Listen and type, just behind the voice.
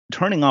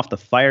turning off the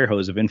fire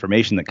hose of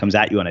information that comes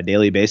at you on a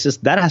daily basis,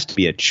 that has to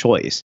be a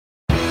choice.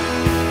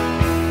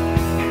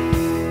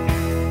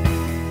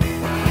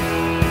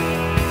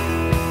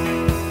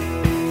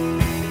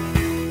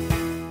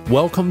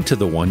 Welcome to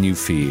The One You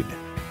Feed.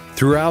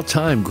 Throughout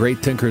time, great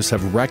thinkers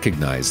have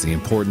recognized the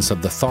importance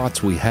of the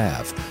thoughts we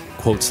have.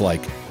 Quotes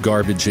like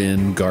garbage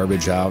in,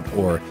 garbage out,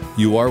 or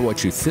you are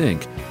what you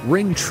think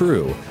ring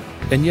true.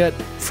 And yet,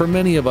 for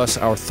many of us,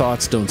 our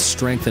thoughts don't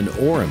strengthen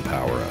or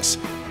empower us.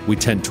 We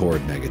tend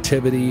toward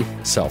negativity,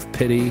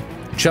 self-pity,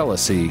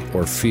 jealousy,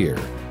 or fear.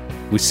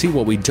 We see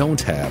what we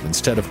don't have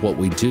instead of what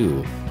we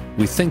do.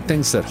 We think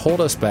things that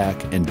hold us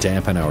back and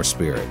dampen our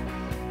spirit.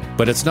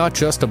 But it's not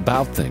just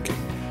about thinking.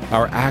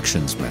 Our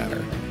actions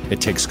matter.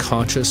 It takes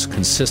conscious,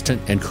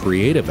 consistent, and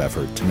creative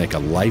effort to make a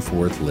life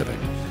worth living.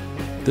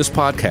 This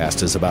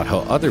podcast is about how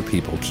other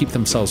people keep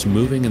themselves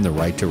moving in the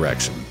right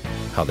direction,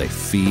 how they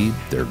feed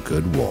their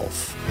good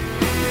wolf.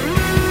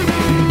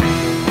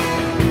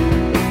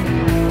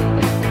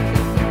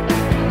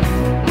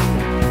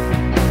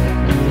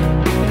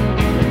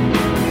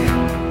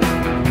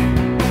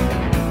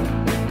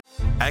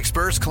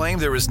 Experts claim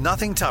there is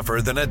nothing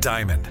tougher than a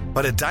diamond.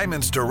 But at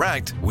Diamonds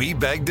Direct, we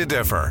beg to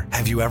differ.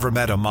 Have you ever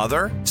met a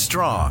mother?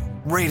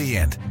 Strong,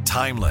 radiant,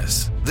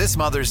 timeless. This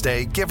Mother's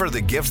Day, give her the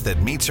gift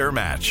that meets her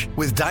match.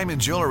 With diamond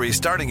jewelry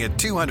starting at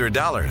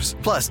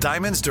 $200. Plus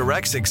Diamonds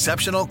Direct's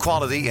exceptional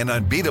quality and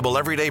unbeatable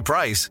everyday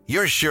price,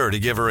 you're sure to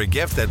give her a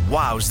gift that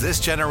wows this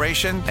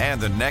generation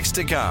and the next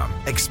to come.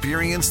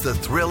 Experience the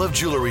thrill of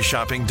jewelry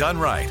shopping done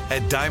right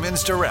at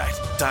Diamonds Direct.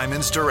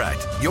 Diamonds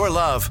Direct. Your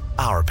love,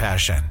 our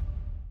passion.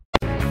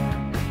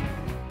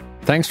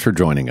 Thanks for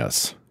joining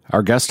us.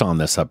 Our guest on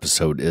this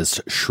episode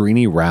is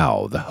Srini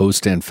Rao, the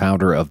host and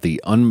founder of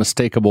the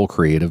Unmistakable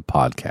Creative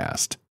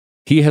Podcast.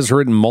 He has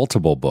written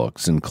multiple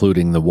books,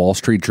 including the Wall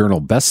Street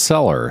Journal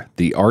bestseller,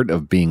 The Art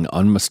of Being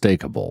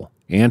Unmistakable,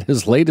 and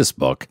his latest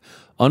book,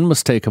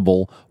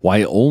 Unmistakable: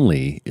 Why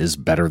Only is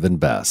Better Than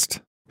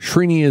Best.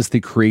 Srini is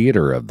the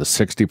creator of the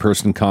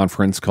 60-person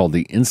conference called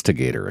the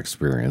Instigator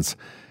Experience,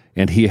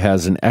 and he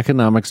has an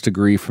economics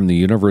degree from the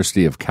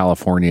University of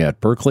California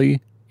at Berkeley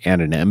and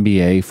an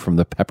MBA from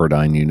the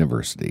Pepperdine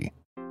University.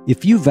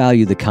 If you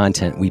value the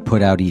content we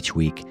put out each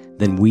week,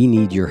 then we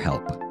need your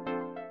help.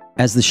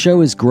 As the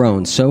show has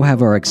grown, so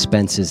have our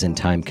expenses and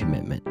time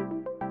commitment.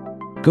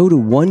 Go to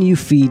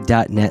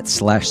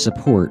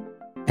oneyoufeed.net/support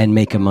and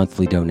make a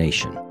monthly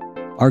donation.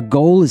 Our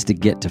goal is to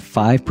get to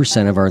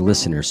 5% of our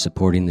listeners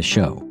supporting the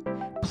show.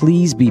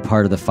 Please be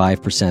part of the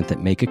 5%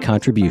 that make a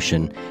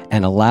contribution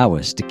and allow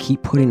us to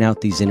keep putting out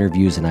these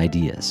interviews and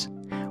ideas.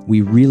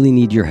 We really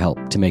need your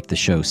help to make the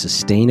show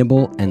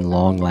sustainable and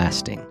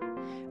long-lasting.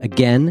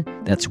 Again,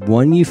 that's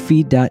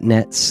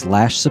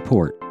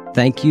oneyoufeed.net/support.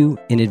 Thank you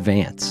in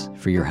advance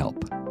for your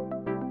help.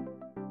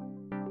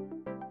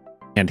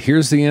 And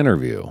here's the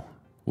interview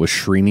with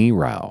Srini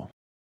Rao.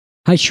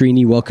 Hi,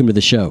 Srini. Welcome to the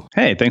show.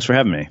 Hey, thanks for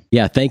having me.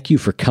 Yeah, thank you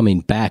for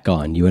coming back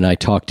on. You and I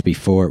talked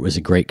before. It was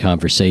a great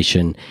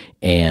conversation,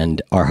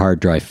 and our hard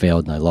drive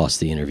failed, and I lost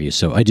the interview.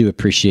 So I do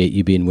appreciate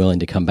you being willing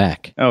to come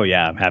back. Oh,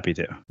 yeah, I'm happy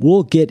to.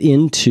 We'll get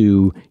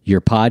into your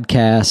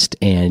podcast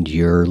and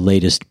your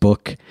latest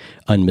book,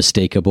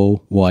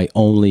 Unmistakable: Why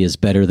Only is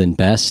Better Than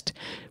Best.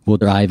 We'll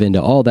dive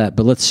into all that,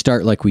 but let's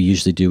start like we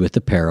usually do with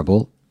the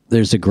parable.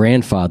 There's a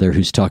grandfather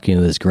who's talking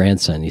to his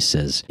grandson. He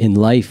says, in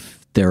life,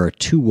 there are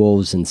two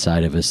wolves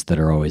inside of us that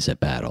are always at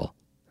battle.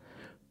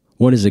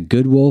 One is a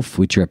good wolf,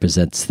 which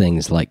represents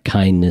things like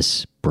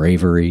kindness,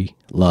 bravery,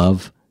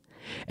 love.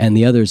 And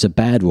the other is a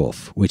bad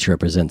wolf, which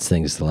represents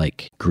things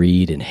like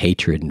greed and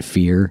hatred and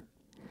fear.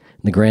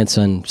 And the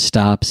grandson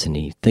stops and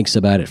he thinks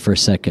about it for a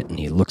second and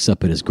he looks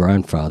up at his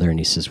grandfather and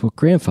he says, well,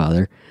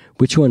 grandfather,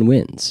 which one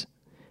wins?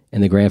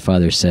 And the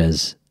grandfather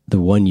says, the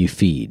one you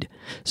feed.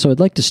 So I'd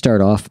like to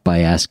start off by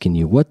asking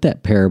you what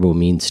that parable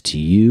means to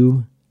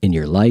you in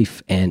your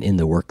life and in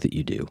the work that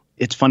you do.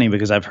 It's funny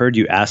because I've heard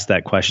you ask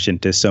that question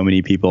to so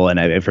many people, and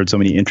I've heard so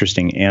many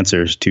interesting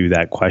answers to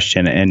that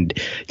question. And,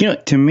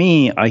 to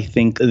me, I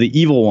think the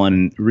evil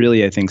one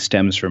really, I think,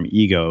 stems from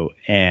ego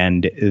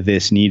and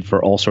this need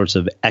for all sorts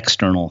of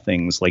external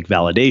things like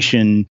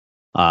validation,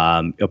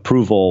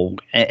 approval.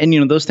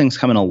 And those things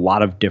come in a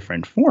lot of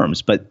different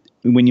forms. But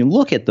when you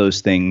look at those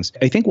things,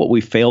 I think what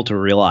we fail to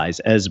realize,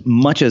 as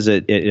much as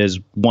it is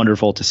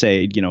wonderful to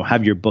say,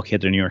 have your book hit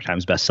the New York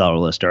Times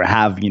bestseller list or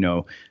have,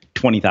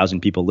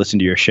 20,000 people listen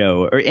to your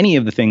show or any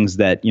of the things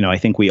that, I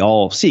think we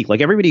all seek. Like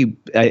everybody,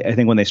 I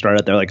think when they start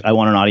out, they're like, I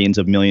want an audience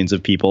of millions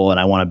of people and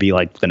I want to be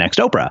like the next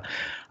Oprah.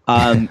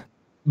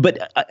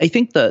 But I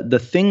think the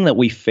thing that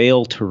we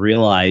fail to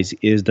realize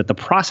is that the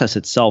process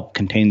itself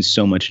contains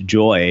so much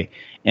joy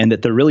and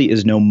that there really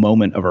is no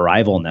moment of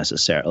arrival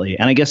necessarily.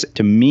 And I guess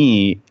to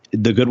me,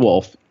 the good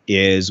wolf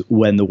is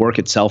when the work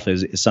itself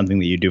is something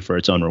that you do for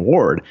its own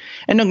reward.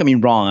 And don't get me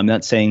wrong, I'm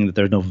not saying that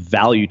there's no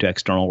value to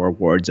external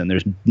rewards and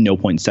there's no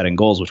point in setting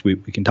goals, which we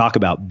can talk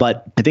about.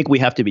 But I think we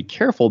have to be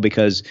careful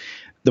because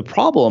the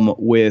problem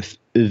with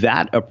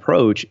that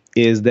approach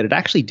is that it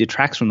actually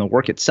detracts from the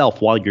work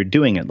itself while you're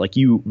doing it. Like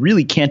you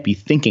really can't be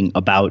thinking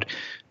about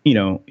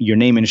your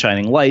name in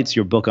shining lights,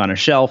 your book on a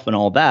shelf and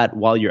all that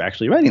while you're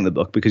actually writing the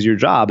book, because your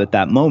job at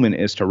that moment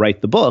is to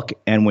write the book.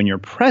 And when you're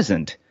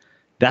present,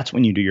 that's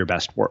when you do your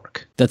best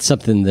work. That's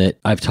something that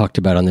I've talked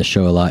about on the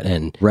show a lot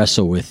and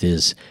wrestle with,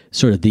 is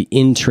sort of the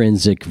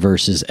intrinsic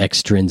versus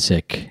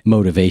extrinsic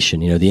motivation.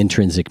 The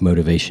intrinsic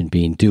motivation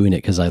being doing it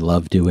because I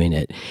love doing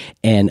it.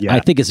 And I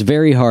think it's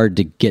very hard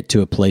to get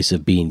to a place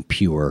of being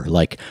pure.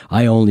 Like,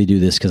 I only do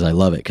this because I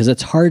love it, because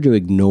it's hard to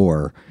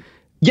ignore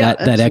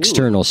that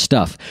external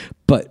stuff.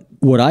 But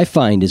what I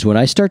find is when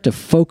I start to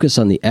focus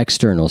on the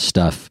external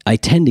stuff, I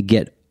tend to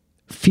get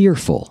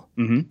fearful.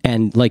 Mm-hmm.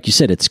 And like you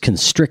said, it's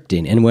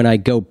constricting. And when I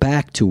go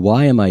back to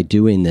why am I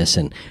doing this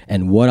and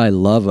what I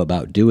love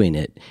about doing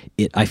it,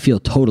 I feel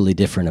totally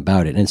different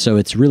about it. And so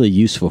it's really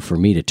useful for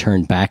me to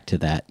turn back to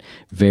that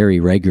very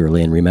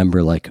regularly and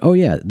remember, like, oh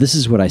yeah, this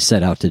is what I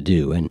set out to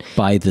do. And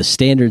by the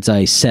standards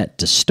I set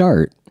to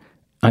start,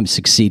 I'm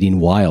succeeding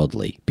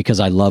wildly because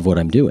I love what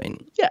I'm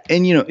doing. Yeah.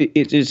 And,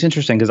 it's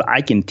interesting because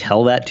I can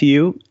tell that to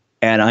you,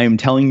 and I'm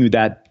telling you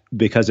that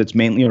because it's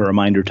mainly a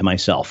reminder to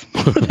myself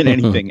more than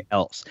anything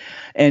else.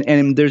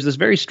 And there's this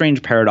very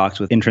strange paradox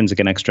with intrinsic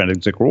and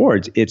extrinsic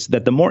rewards. It's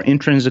that the more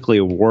intrinsically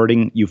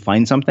rewarding you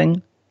find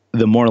something,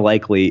 the more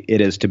likely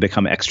it is to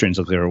become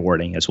extrinsically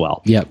rewarding as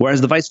well. Yeah. Whereas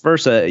the vice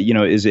versa,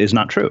 is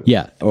not true.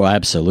 Yeah. Oh,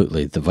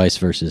 absolutely. The vice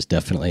versa is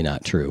definitely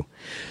not true.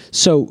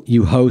 So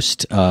you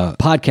host a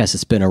podcast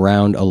that's been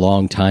around a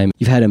long time.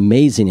 You've had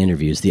amazing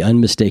interviews, the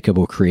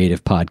Unmistakable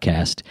Creative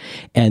Podcast.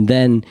 And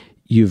then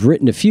you've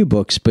written a few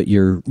books, but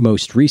your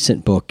most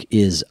recent book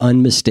is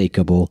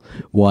Unmistakable: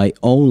 Why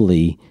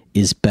Only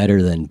is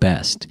Better Than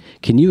Best.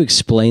 Can you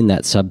explain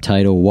that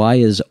subtitle? Why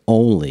is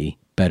only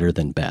better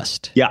than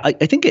best? Yeah, I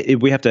think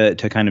we have to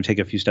kind of take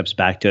a few steps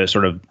back to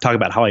sort of talk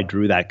about how I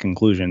drew that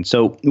conclusion.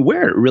 So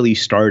where it really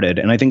started,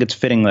 and I think it's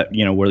fitting that,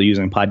 we're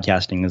using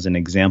podcasting as an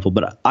example,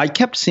 but I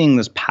kept seeing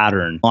this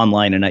pattern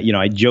online, and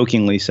I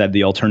jokingly said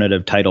the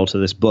alternative title to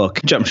this book,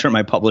 which I'm sure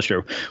my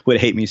publisher would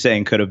hate me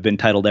saying, could have been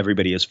titled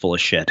Everybody is Full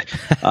of Shit.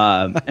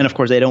 And of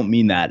course, I don't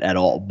mean that at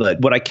all. But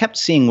what I kept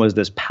seeing was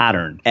this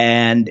pattern.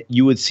 And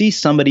you would see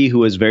somebody who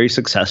was very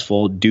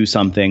successful do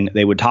something.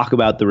 They would talk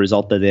about the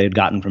result that they had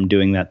gotten from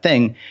doing that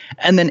thing.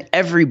 And then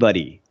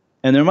everybody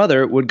and their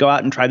mother would go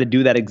out and try to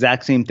do that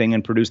exact same thing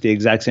and produce the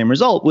exact same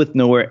result with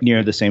nowhere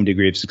near the same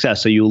degree of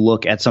success. So you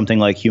look at something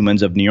like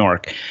Humans of New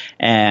York.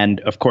 And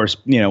of course,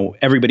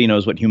 everybody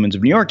knows what Humans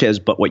of New York is.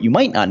 But what you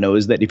might not know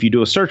is that if you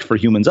do a search for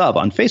Humans of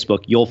on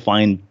Facebook, you'll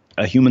find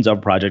a Humans of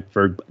project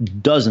for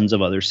dozens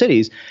of other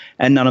cities,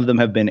 and none of them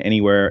have been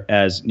anywhere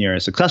as near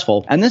as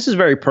successful. And this is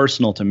very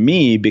personal to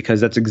me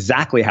because that's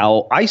exactly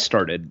how I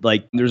started.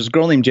 Like, there's this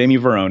girl named Jamie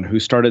Verone who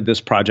started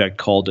this project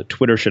called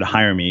Twitter Should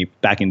Hire Me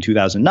back in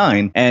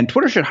 2009. And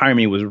Twitter Should Hire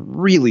Me was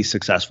really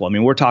successful. I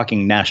mean, we're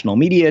talking national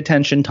media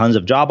attention, tons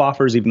of job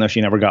offers, even though she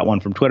never got one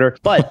from Twitter.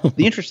 But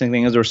the interesting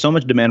thing is there was so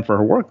much demand for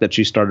her work that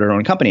she started her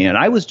own company. And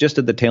I was just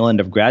at the tail end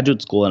of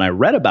graduate school, and I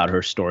read about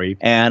her story,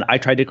 and I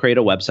tried to create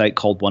a website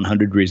called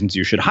 100 Reasons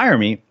You Should Hire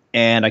Me.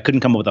 And I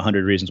couldn't come up with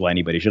 100 reasons why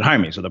anybody should hire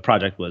me. So the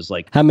project was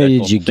like, how many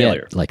did you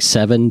get? Like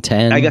 7,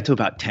 10? I got to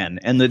about 10.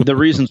 And the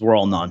reasons were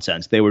all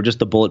nonsense. They were just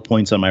the bullet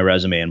points on my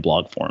resume in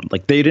blog form.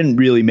 Like, they didn't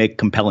really make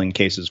compelling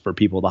cases for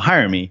people to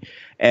hire me.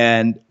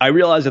 And I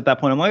realized at that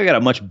point, I'm like, I got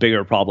a much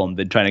bigger problem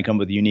than trying to come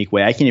up with a unique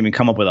way. I can't even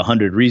come up with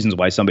 100 reasons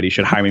why somebody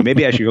should hire me.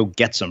 Maybe I should go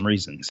get some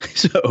reasons.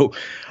 So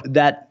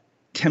that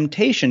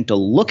temptation to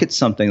look at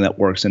something that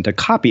works and to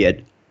copy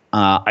it,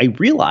 I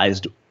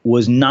realized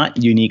was not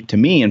unique to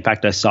me. In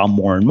fact, I saw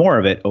more and more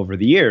of it over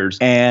the years.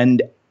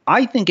 And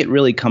I think it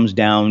really comes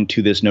down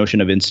to this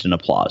notion of instant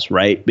applause,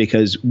 right?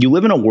 Because you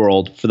live in a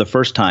world for the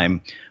first time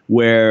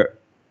where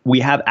we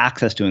have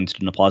access to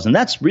instant applause. And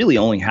that's really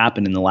only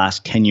happened in the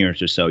last 10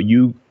 years or so.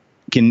 You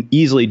can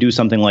easily do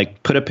something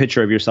like put a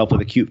picture of yourself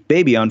with a cute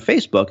baby on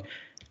Facebook,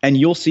 and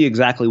you'll see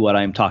exactly what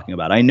I'm talking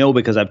about. I know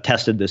because I've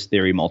tested this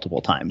theory multiple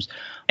times.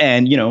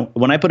 And,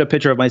 when I put a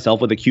picture of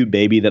myself with a cute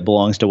baby that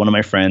belongs to one of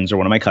my friends or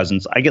one of my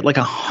cousins, I get like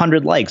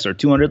 100 likes or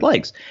 200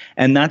 likes.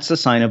 And that's a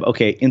sign of,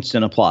 okay,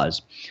 instant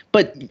applause.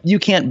 But you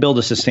can't build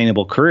a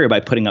sustainable career by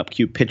putting up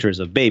cute pictures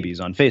of babies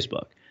on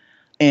Facebook.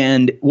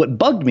 And what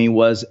bugged me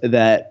was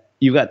that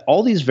you've got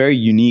all these very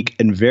unique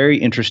and very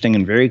interesting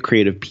and very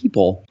creative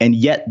people, and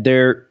yet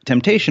their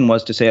temptation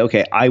was to say,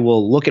 okay, I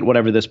will look at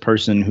whatever this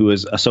person who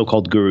is a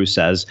so-called guru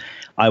says.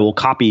 I will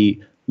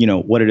copy,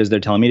 what it is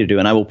they're telling me to do,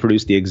 and I will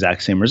produce the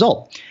exact same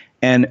result.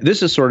 And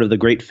this is sort of the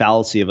great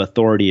fallacy of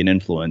authority and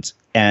influence.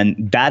 And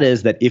that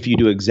is that if you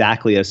do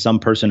exactly as some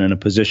person in a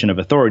position of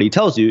authority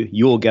tells you,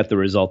 you will get the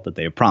result that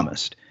they have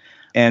promised.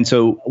 And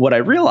so what I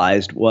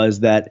realized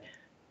was that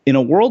in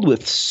a world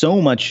with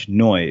so much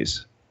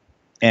noise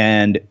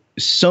and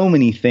so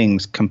many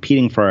things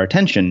competing for our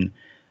attention,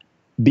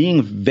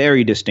 being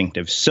very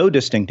distinctive, so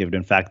distinctive,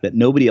 in fact, that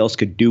nobody else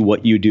could do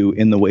what you do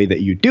in the way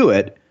that you do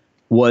it,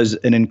 was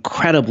an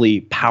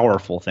incredibly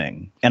powerful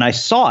thing. And I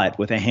saw it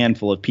with a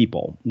handful of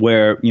people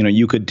where,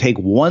 you could take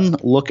one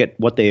look at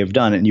what they have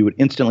done and you would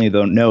instantly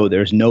know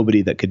there's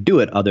nobody that could do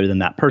it other than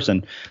that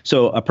person.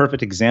 So a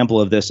perfect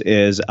example of this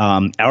is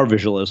our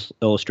visual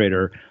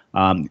illustrator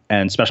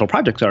and special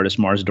projects artist,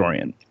 Mars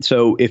Dorian.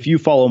 So if you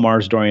follow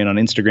Mars Dorian on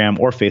Instagram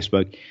or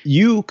Facebook,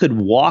 you could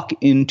walk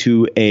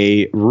into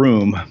a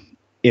room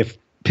if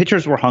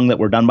pictures were hung that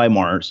were done by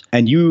Mars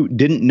and you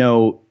didn't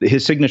know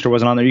his signature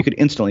wasn't on there, you could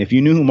instantly, if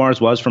you knew who Mars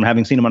was from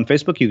having seen him on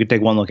Facebook, you could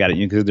take one look at it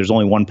because there's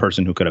only one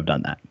person who could have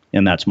done that,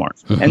 and that's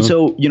Mars. Mm-hmm. And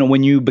so,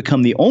 when you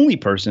become the only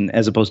person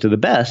as opposed to the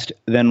best,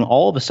 then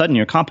all of a sudden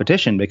your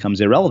competition becomes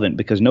irrelevant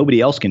because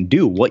nobody else can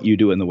do what you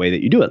do in the way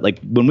that you do it. Like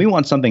when we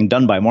want something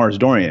done by Mars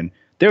Dorian,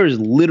 there is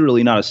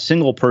literally not a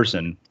single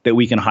person that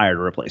we can hire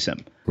to replace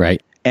him.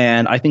 Right.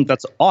 And I think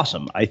that's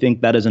awesome. I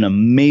think that is an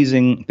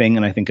amazing thing.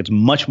 And I think it's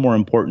much more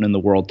important in the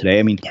world today.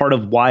 I mean, part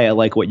of why I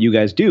like what you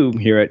guys do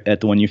here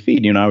at The One You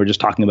Feed, we're just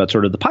talking about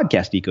sort of the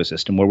podcast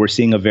ecosystem where we're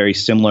seeing a very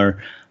similar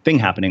thing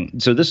happening.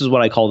 So this is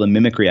what I call the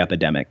mimicry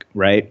epidemic,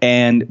 right?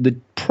 And the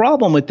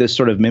problem with this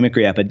sort of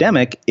mimicry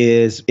epidemic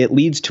is it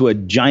leads to a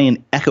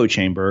giant echo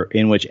chamber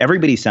in which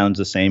everybody sounds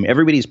the same.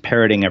 Everybody's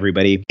parroting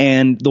everybody.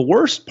 And the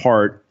worst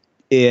part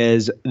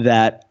is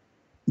that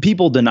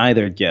people deny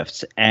their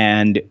gifts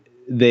and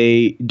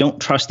they don't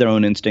trust their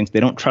own instincts.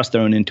 They don't trust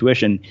their own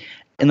intuition.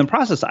 In the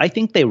process, I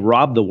think they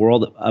rob the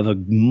world of a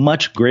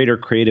much greater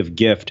creative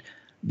gift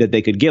that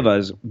they could give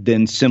us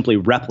than simply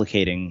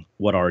replicating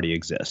what already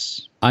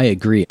exists. I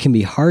agree. It can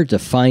be hard to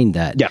find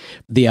that. Yeah.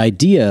 The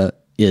idea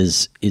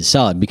is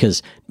solid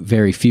because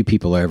very few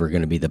people are ever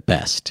going to be the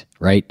best,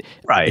 right?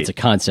 Right. It's a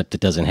concept that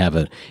doesn't have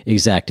an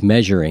exact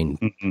measuring.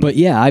 Mm-hmm. But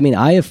yeah, I mean,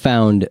 I have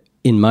found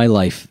in my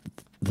life,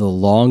 the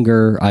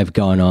longer I've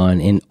gone on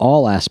in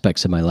all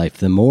aspects of my life,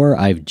 the more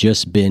I've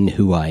just been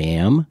who I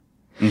am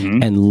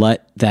and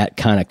let that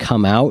kind of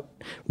come out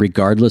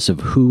regardless of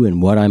who and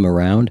what I'm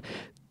around.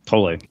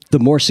 Totally. The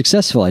more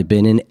successful I've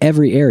been in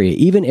every area,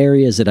 even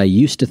areas that I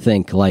used to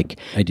think like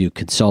I do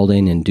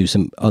consulting and do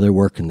some other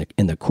work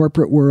in the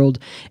corporate world.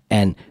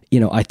 And,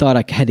 I thought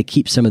I had to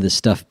keep some of this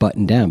stuff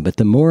buttoned down. But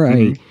the more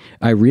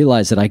I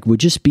realized that I would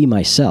just be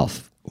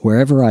myself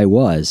wherever I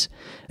was,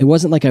 it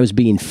wasn't like I was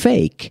being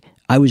fake.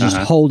 I was just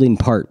holding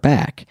part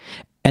back.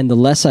 And the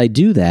less I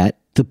do that,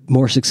 the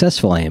more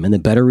successful I am and the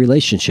better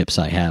relationships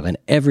I have and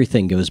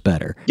everything goes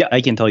better. Yeah,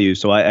 I can tell you.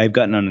 So I've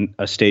gotten on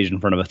a stage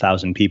in front of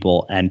 1,000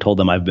 people and told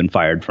them I've been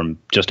fired from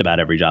just about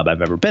every job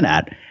I've ever been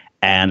at.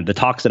 And the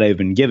talks that I've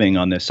been giving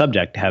on this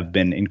subject have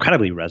been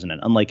incredibly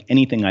resonant, unlike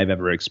anything I've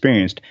ever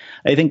experienced.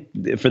 I think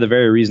for the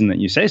very reason that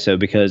you say so,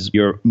 because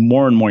you're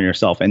more and more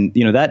yourself. And,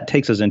 that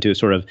takes us into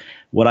sort of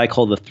what I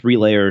call the 3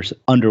 layers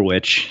under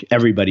which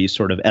everybody's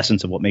sort of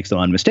essence of what makes them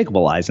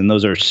unmistakable lies. And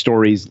those are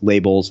stories,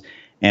 labels,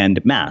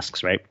 and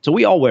masks, right? So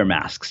we all wear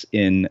masks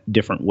in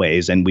different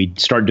ways, and we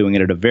start doing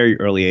it at a very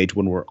early age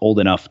when we're old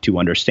enough to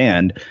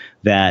understand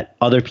that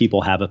other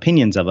people have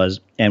opinions of us,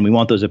 and we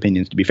want those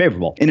opinions to be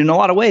favorable. And in a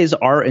lot of ways,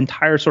 our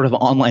entire sort of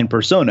online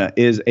persona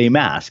is a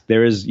mask.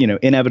 There is,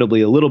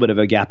 inevitably a little bit of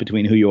a gap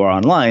between who you are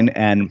online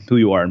and who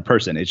you are in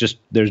person. It's just,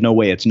 there's no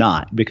way it's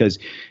not, because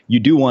you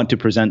do want to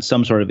present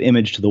some sort of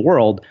image to the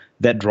world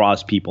that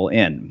draws people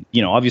in.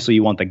 Obviously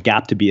you want the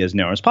gap to be as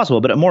narrow as possible,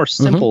 but a more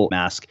simple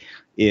mask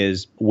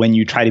is when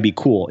you try to be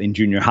cool in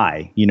junior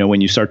high,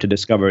 when you start to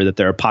discover that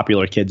there are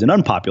popular kids and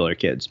unpopular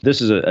kids.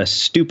 This is a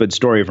stupid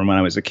story from when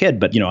I was a kid,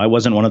 but, I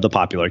wasn't one of the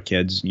popular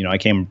kids. I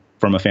came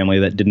from a family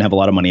that didn't have a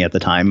lot of money at the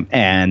time.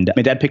 And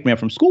my dad picked me up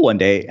from school one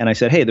day and I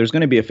said, hey, there's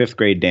going to be a 5th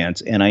grade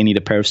dance and I need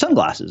a pair of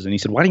sunglasses. And he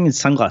said, why do you need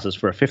sunglasses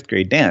for a 5th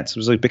grade dance? I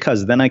was like,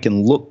 because then I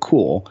can look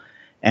cool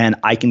and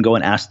I can go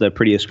and ask the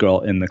prettiest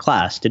girl in the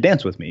class to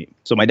dance with me.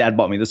 So my dad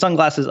bought me the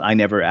sunglasses. I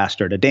never asked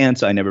her to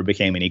dance. I never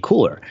became any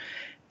cooler.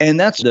 And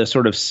that's the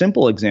sort of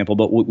simple example.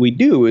 But what we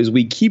do is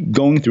we keep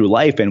going through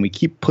life and we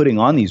keep putting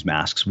on these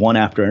masks one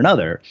after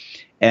another.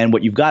 And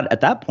what you've got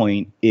at that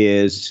point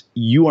is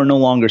you are no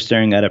longer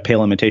staring at a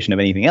pale imitation of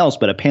anything else,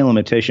 but a pale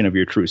imitation of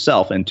your true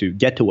self. And to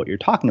get to what you're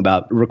talking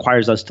about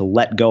requires us to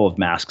let go of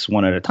masks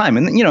one at a time.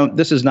 And,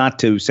 this is not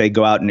to say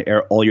go out and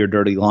air all your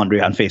dirty laundry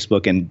on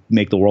Facebook and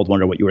make the world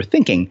wonder what you were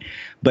thinking,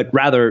 but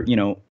rather,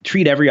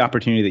 treat every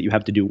opportunity that you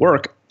have to do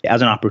work as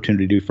an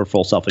opportunity for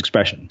full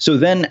self-expression. So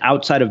then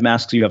outside of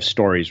masks, you have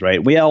stories,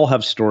 right? We all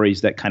have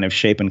stories that kind of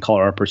shape and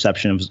color our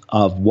perception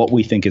of what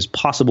we think is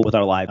possible with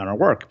our life and our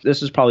work.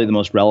 This is probably the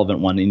most relevant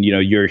one. And,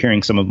 you're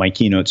hearing some of my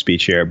keynote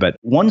speech here, but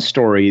one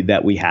story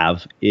that we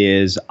have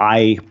is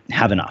I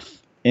have enough.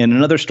 And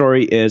another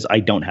story is I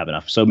don't have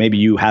enough. So maybe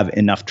you have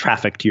enough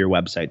traffic to your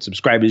website,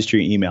 subscribers to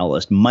your email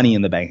list, money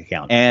in the bank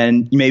account.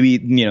 And maybe,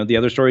 the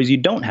other story is you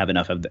don't have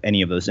enough of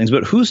any of those things.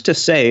 But who's to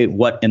say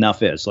what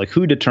enough is? Like,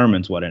 who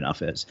determines what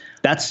enough is?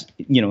 That's,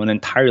 an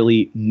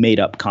entirely made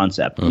up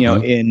concept.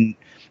 In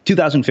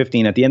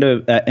 2015, at the end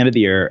of the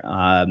year,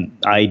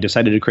 I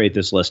decided to create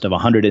this list of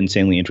 100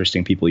 insanely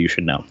interesting people you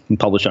should know and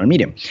publish on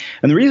Medium.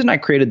 And the reason I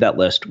created that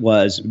list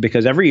was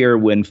because every year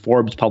when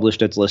Forbes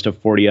published its list of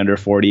 40 under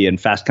 40 and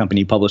Fast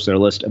Company published their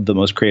list of the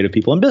most creative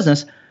people in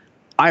business,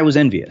 I was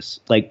envious.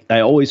 Like I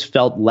always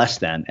felt less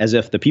than, as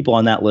if the people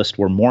on that list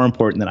were more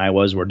important than I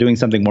was, were doing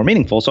something more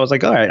meaningful. So I was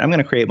like, all right, I'm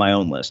going to create my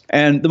own list.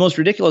 And the most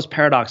ridiculous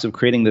paradox of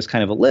creating this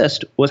kind of a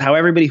list was how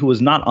everybody who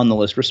was not on the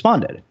list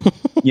responded.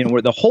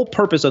 Where the whole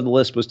purpose of the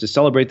list was to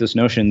celebrate this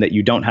notion that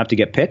you don't have to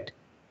get picked.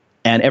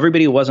 And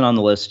everybody who wasn't on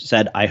the list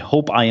said, I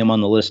hope I am on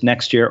the list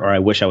next year, or I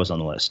wish I was on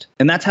the list.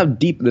 And that's how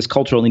deep this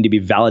cultural need to be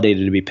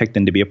validated, to be picked,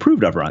 and to be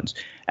approved of runs.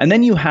 And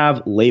then you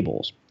have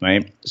labels,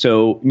 right?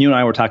 So you and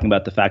I were talking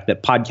about the fact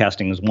that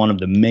podcasting is one of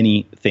the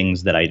many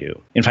things that I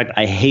do. In fact,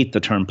 I hate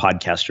the term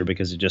podcaster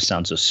because it just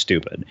sounds so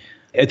stupid.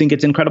 I think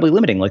it's incredibly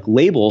limiting. Like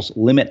labels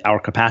limit our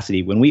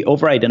capacity. When we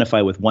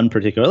over-identify with one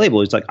particular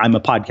label, it's like, I'm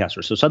a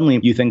podcaster. So suddenly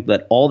you think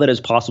that all that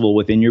is possible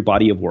within your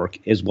body of work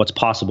is what's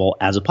possible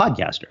as a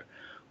podcaster.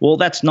 Well,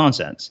 that's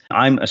nonsense.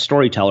 I'm a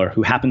storyteller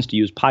who happens to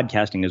use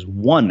podcasting as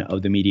one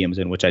of the mediums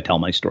in which I tell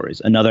my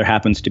stories. Another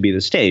happens to be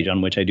the stage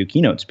on which I do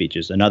keynote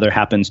speeches. Another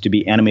happens to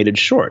be animated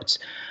shorts.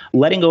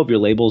 Letting go of your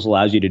labels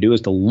allows you to do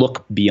is to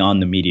look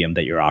beyond the medium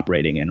that you're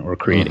operating in or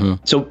creating.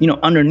 Mm-hmm. So,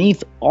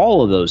 underneath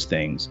all of those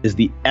things is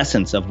the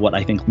essence of what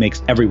I think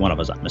makes every one of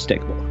us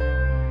unmistakable.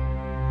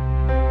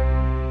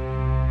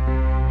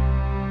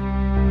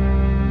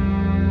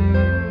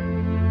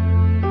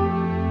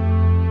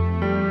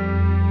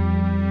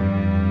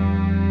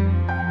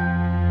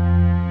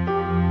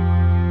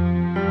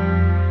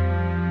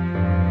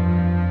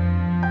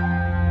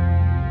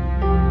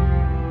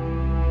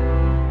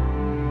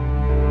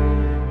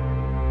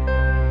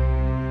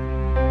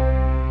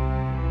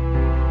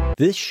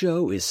 This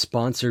show is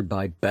sponsored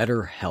by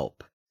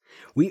BetterHelp.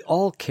 We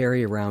all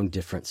carry around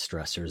different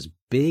stressors,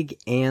 big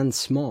and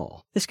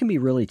small. This can be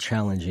really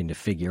challenging to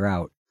figure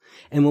out.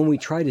 And when we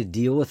try to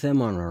deal with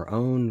them on our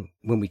own,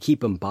 when we keep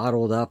them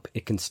bottled up,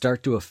 it can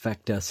start to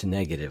affect us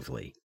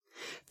negatively.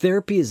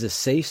 Therapy is a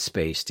safe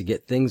space to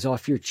get things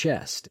off your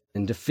chest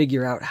and to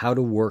figure out how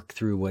to work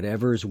through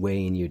whatever's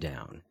weighing you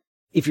down.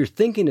 If you're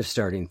thinking of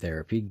starting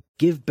therapy,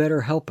 give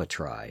BetterHelp a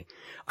try.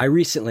 I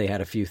recently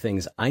had a few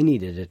things I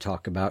needed to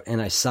talk about,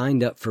 and I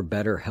signed up for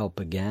BetterHelp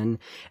again,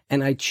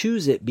 and I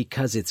choose it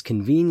because it's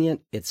convenient,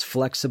 it's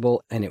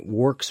flexible, and it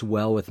works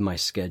well with my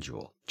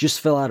schedule. Just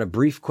fill out a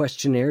brief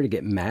questionnaire to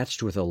get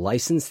matched with a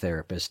licensed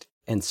therapist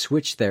and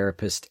switch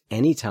therapist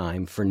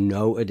anytime for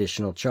no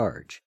additional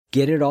charge.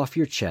 Get it off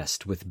your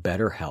chest with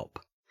BetterHelp.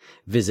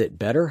 Visit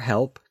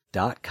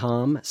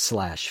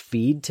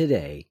BetterHelp.com/feed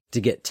today to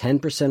get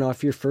 10%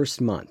 off your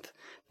first month.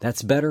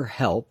 That's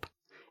BetterHelp,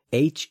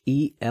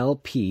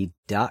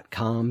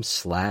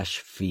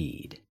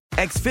 HELP.com/feed.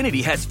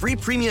 Xfinity has free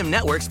premium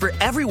networks for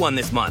everyone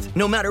this month,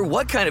 no matter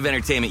what kind of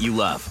entertainment you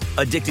love.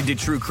 Addicted to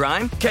true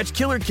crime? Catch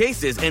killer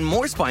cases and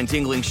more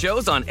spine-tingling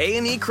shows on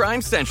A&E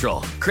Crime Central.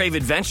 Crave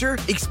adventure?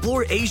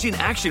 Explore Asian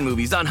action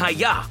movies on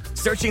Hi-Ya.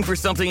 Searching for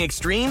something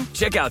extreme?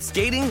 Check out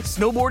skating,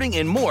 snowboarding,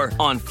 and more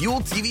on Fuel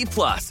TV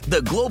Plus,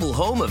 the global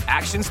home of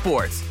action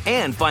sports.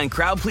 And find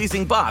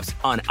crowd-pleasing bops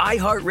on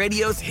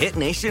iHeartRadio's Hit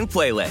Nation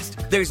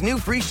playlist. There's new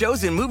free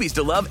shows and movies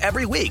to love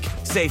every week.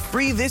 Say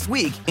free this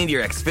week in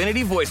your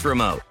Xfinity voice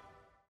remote.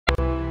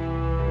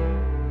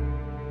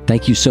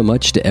 Thank you so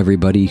much to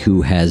everybody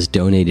who has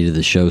donated to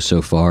the show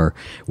so far.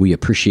 We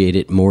appreciate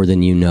it more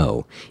than you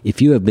know.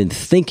 If you have been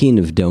thinking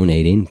of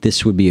donating,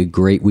 this would be a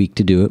great week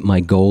to do it. My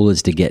goal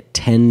is to get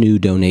 10 new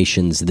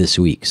donations this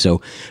week,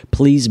 so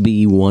please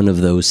be one of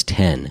those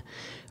 10.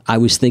 I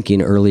was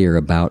thinking earlier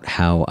about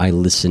how I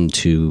don't listen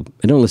to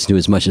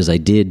as much as I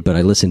did, but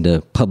I listen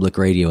to public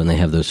radio and they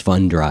have those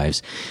fund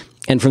drives.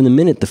 And from the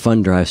minute the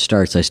fund drive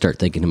starts, I start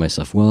thinking to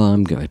myself, well,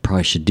 I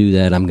probably should do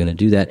that. I'm going to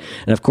do that.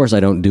 And of course,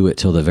 I don't do it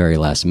till the very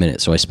last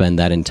minute. So I spend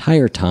that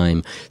entire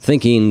time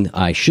thinking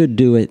I should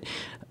do it.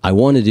 I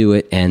want to do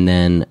it. And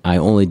then I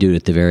only do it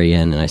at the very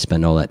end. And I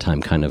spend all that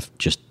time kind of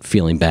just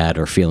feeling bad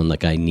or feeling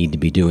like I need to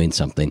be doing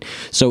something.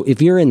 So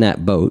if you're in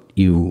that boat,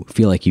 you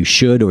feel like you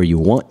should or you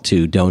want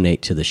to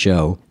donate to the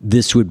show,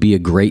 this would be a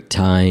great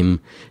time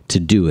to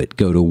do it.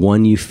 Go to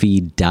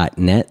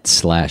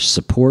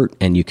oneyoufeed.net/support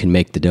and you can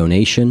make the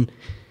donation.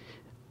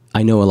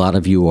 I know a lot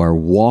of you are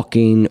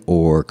walking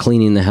or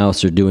cleaning the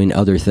house or doing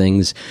other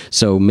things,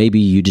 so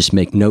maybe you just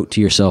make note to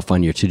yourself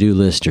on your to-do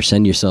list or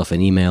send yourself an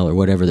email or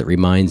whatever that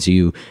reminds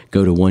you.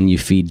 Go to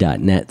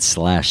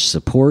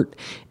oneyoufeed.net/support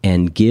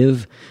and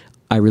give.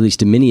 I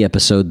released a mini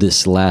episode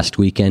this last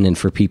weekend, and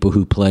for people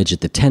who pledge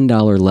at the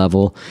 $10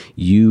 level,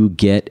 you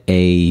get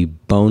a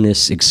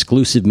bonus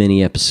exclusive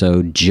mini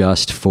episode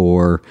just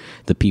for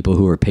the people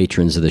who are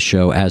patrons of the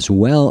show, as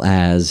well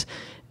as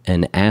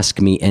an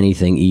Ask Me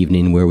Anything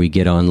evening where we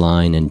get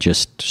online and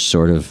just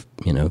sort of,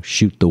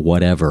 shoot the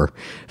whatever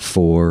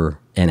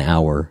for an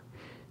hour.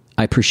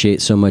 I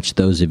appreciate so much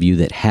those of you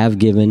that have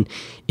given.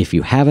 If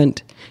you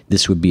haven't,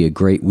 this would be a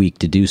great week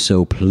to do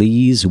so.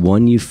 Please,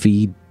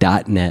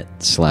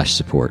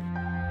 oneyoufeed.net/support.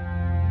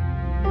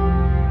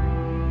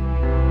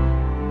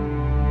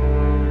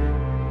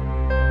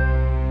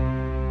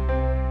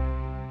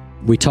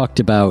 We talked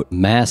about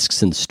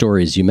masks and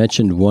stories. You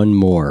mentioned one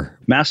more.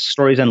 Masks,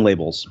 stories, and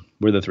labels.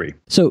 We're the three.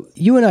 So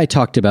you and I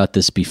talked about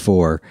this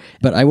before,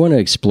 but I want to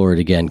explore it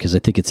again because I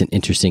think it's an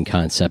interesting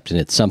concept and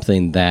it's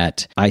something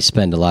that I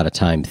spend a lot of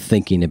time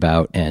thinking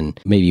about, and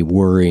maybe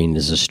worrying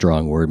is a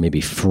strong word,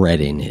 maybe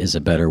fretting is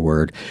a better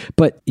word.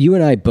 But you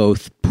and I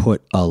both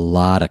put a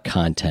lot of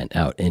content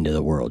out into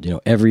the world.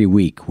 Every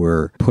week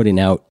we're putting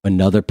out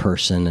another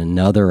person,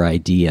 another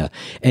idea.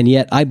 And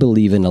yet I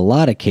believe in a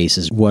lot of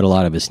cases, what a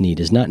lot of us need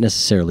is not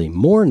necessarily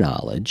more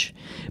knowledge,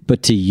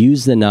 but to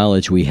use the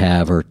knowledge we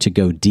have or to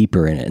go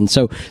deeper in it. And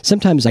so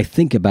sometimes I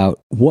think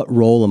about what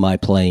role am I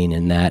playing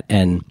in that?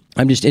 And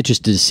I'm just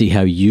interested to see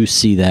how you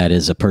see that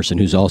as a person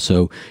who's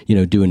also,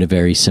 doing a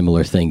very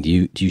similar thing.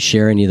 Do you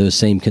share any of those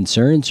same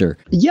concerns? Or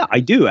Yeah, I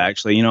do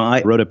actually.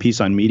 I wrote a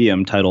piece on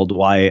Medium titled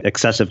 "Why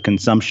Excessive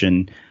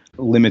Consumption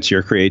Limits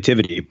Your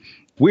Creativity."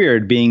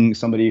 Weird being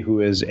somebody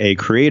who is a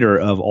creator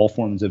of all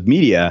forms of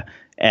media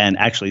and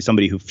actually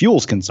somebody who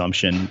fuels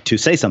consumption to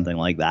say something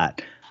like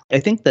that. I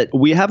think that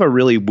we have a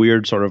really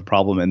weird sort of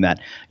problem in that,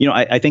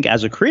 I think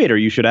as a creator,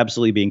 you should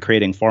absolutely be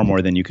creating far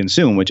more than you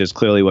consume, which is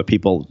clearly what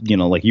people,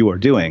 like you are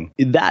doing.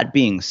 That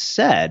being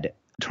said,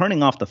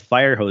 turning off the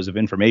fire hose of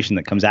information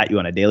that comes at you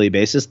on a daily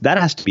basis, that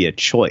has to be a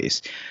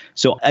choice.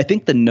 So I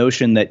think the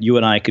notion that you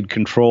and I could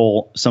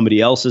control somebody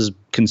else's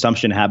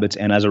consumption habits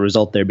and as a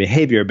result their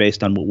behavior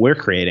based on what we're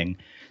creating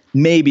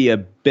may be a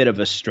bit of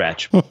a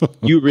stretch.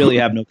 You really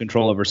have no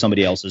control over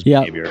somebody else's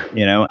behavior.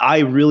 I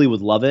really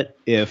would love it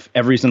if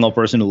every single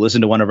person who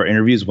listened to one of our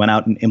interviews went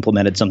out and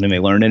implemented something they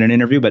learned in an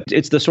interview. But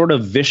it's the sort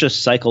of vicious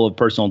cycle of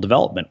personal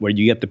development where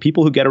you get the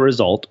people who get a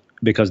result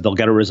because they'll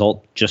get a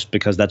result just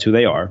because that's who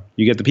they are.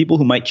 You get the people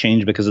who might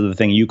change because of the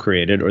thing you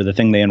created or the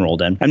thing they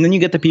enrolled in. And then you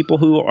get the people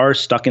who are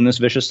stuck in this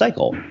vicious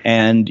cycle.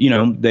 And,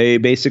 they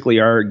basically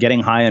are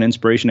getting high on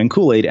inspiration and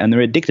Kool-Aid and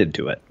they're addicted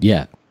to it.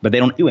 Yeah. But they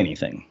don't do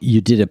anything.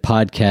 You did a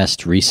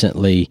podcast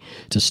recently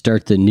to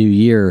start the new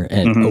year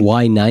and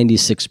why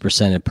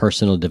 96% of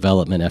personal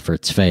development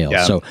efforts fail.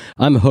 Yeah. So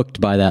I'm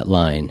hooked by that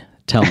line.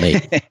 Tell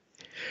me.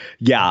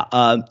 Yeah.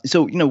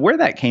 So, where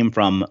that came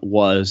from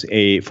was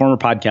a former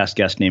podcast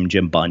guest named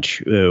Jim Bunch,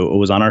 who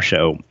was on our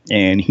show.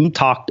 And he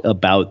talked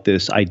about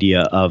this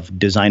idea of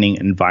designing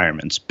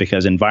environments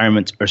because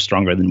environments are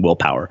stronger than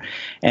willpower.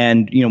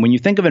 And, when you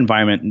think of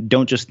environment,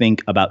 don't just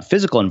think about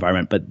physical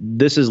environment, but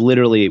this is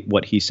literally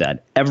what he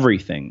said.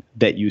 Everything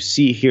that you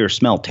see, hear,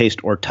 smell, taste,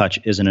 or touch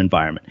is an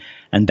environment.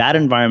 And that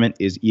environment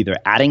is either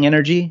adding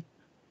energy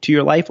to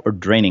your life or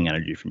draining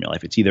energy from your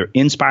life. It's either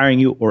inspiring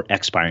you or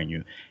expiring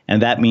you. And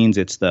that means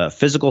it's the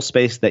physical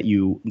space that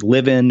you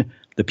live in,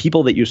 the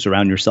people that you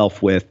surround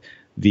yourself with,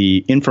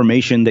 the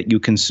information that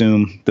you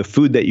consume, the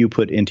food that you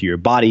put into your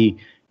body.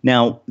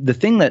 Now, the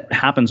thing that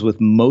happens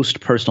with most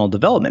personal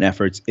development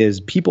efforts is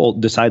people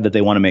decide that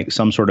they want to make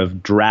some sort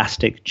of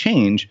drastic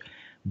change.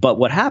 But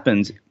what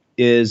happens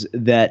is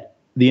that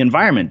the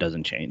environment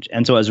doesn't change.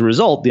 And so as a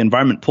result, the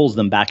environment pulls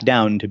them back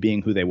down to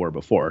being who they were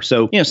before.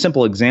 So,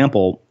 simple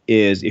example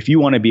is if you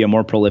want to be a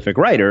more prolific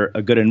writer,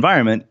 a good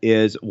environment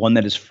is one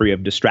that is free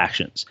of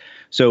distractions.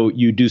 So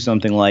you do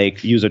something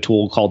like use a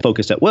tool called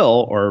Focus at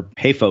Will or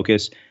Hey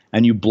Focus,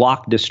 and you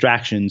block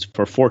distractions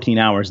for 14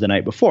 hours the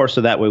night before. So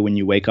that way, when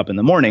you wake up in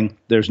the morning,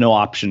 there's no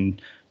option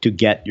to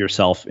get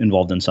yourself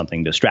involved in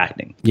something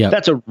distracting. Yep.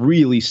 That's a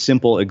really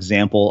simple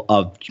example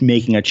of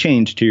making a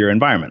change to your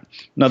environment.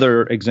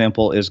 Another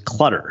example is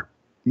clutter.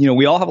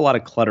 We all have a lot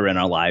of clutter in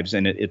our lives,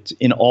 and it's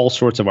in all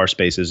sorts of our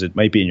spaces. It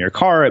might be in your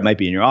car, it might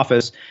be in your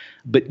office.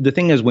 But the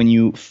thing is, when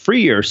you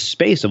free your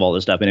space of all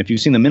this stuff, and if you've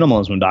seen the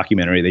minimalism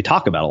documentary, they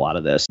talk about a lot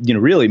of this.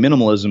 Really,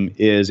 minimalism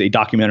is a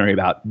documentary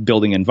about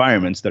building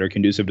environments that are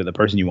conducive to the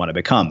person you want to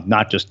become,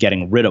 not just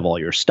getting rid of all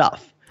your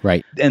stuff.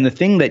 Right. And the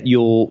thing that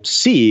you'll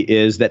see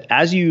is that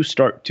as you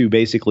start to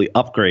basically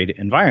upgrade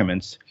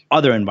environments,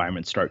 other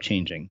environments start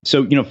changing.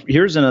 So,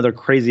 here's another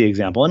crazy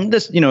example. And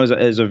this,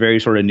 is a very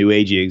sort of new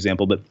agey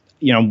example. But,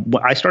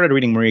 I started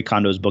reading Marie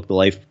Kondo's book, The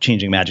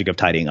Life-Changing Magic of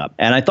Tidying Up.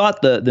 And I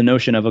thought the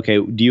notion of, okay,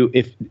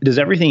 does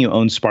everything you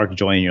own spark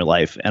joy in your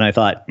life? And I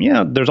thought,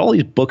 there's all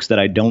these books that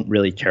I don't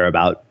really care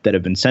about that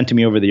have been sent to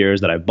me over the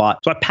years that I've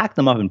bought. So I packed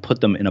them up and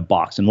put them in a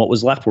box. And what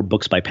was left were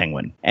books by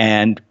Penguin.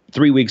 And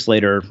 3 weeks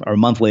later or a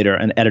month later,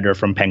 an editor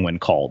from Penguin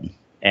called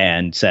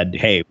and said,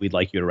 hey, we'd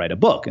like you to write a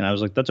book. And I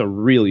was like, that's a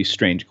really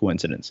strange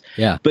coincidence.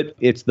 Yeah. But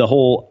it's the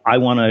whole, I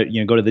want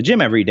to go to the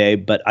gym every day,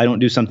 but I don't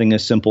do something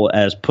as simple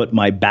as put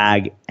my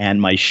bag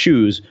and my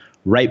shoes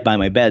right by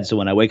my bed. So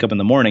when I wake up in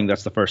the morning,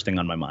 that's the first thing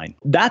on my mind.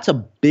 That's a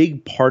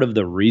big part of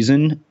the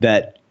reason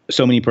that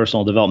so many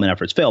personal development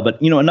efforts fail.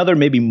 But, another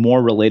maybe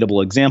more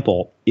relatable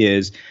example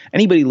is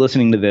anybody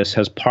listening to this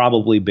has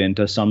probably been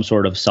to some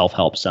sort of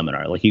self-help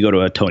seminar. Like you go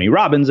to a Tony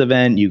Robbins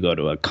event, you go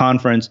to a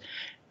conference,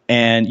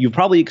 and you've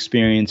probably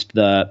experienced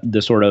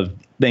the sort of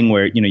thing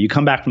where, you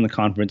come back from the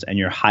conference and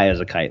you're high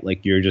as a kite,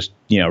 like you're just,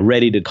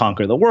 ready to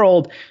conquer the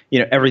world.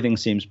 Everything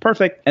seems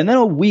perfect. And then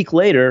a week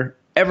later,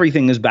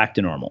 everything is back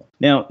to normal.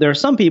 Now, there are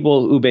some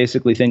people who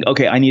basically think,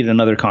 okay, I need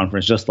another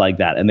conference just like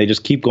that. And they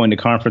just keep going to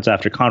conference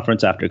after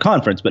conference after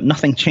conference, but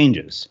nothing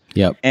changes.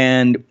 Yep.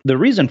 And the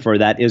reason for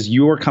that is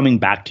you're coming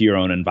back to your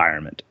own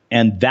environment.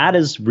 And that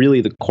is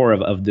really the core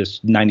of this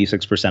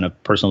 96%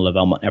 of personal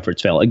development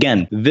efforts fail.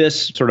 Again,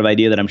 this sort of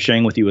idea that I'm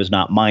sharing with you is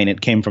not mine.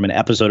 It came from an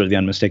episode of The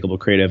Unmistakable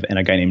Creative and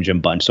a guy named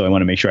Jim Bunch. So I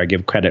want to make sure I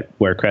give credit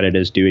where credit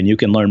is due. And you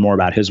can learn more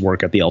about his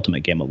work at The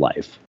Ultimate Game of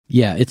Life.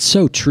 Yeah, it's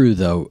so true,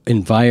 though.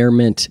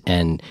 Environment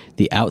and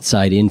the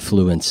outside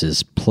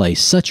influences play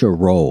such a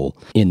role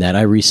in that.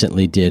 I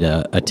recently did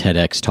a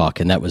TEDx talk,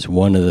 and that was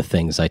one of the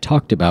things I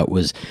talked about,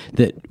 was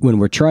that when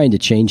we're trying to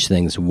change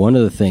things, one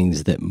of the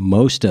things that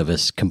most of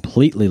us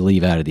completely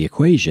leave out of the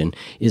equation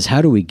is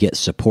how do we get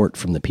support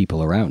from the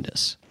people around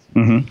us?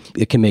 Mm-hmm.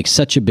 It can make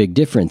such a big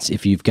difference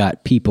if you've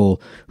got people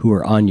who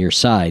are on your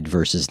side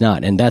versus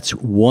not. And that's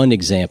one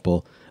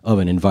example of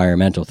an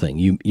environmental thing.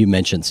 You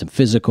mentioned some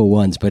physical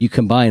ones, but you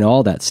combine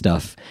all that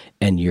stuff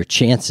and your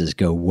chances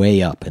go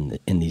way up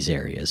in these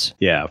areas.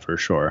 Yeah, for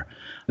sure.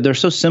 They're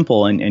so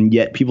simple, and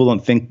yet people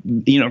don't think,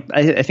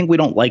 I think we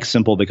don't like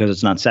simple because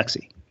it's not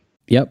sexy.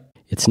 Yep,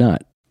 it's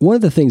not. One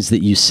of the things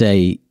that you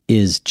say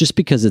is just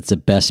because it's a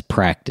best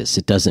practice,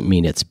 it doesn't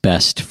mean it's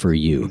best for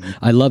you. Mm-hmm.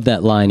 I love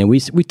that line, and we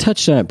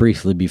touched on it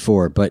briefly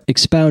before, but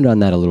expound on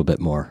that a little bit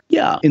more.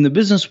 Yeah. In the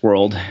business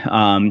world,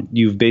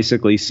 you've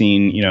basically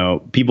seen,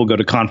 people go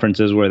to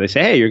conferences where they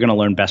say, hey, you're going to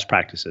learn best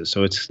practices.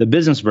 So it's the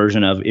business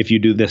version of if you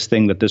do this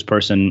thing that this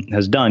person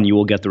has done, you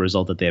will get the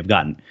result that they have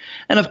gotten.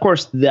 And of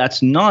course,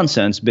 that's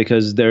nonsense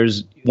because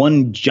there's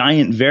one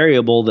giant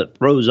variable that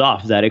throws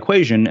off that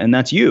equation, and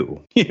that's you.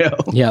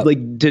 Yeah.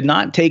 Like, to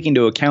not take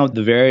into account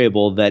the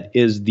variable that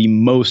is the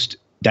most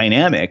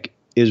dynamic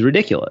is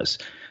ridiculous.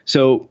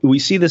 So we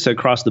see this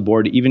across the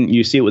board. Even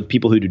you see it with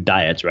people who do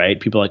diets, right?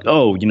 People are like,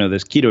 oh,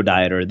 this keto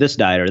diet or this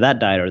diet or that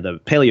diet or the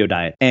paleo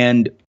diet.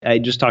 And I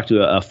just talked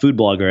to a food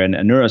blogger and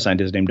a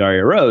neuroscientist named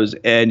Daria Rose,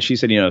 and she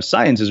said,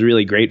 science is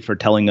really great for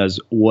telling us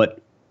what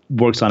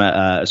works on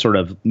a sort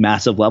of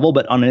massive level,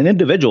 but on an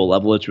individual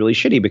level, it's really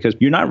shitty because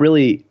you're not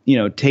really,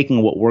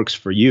 taking what works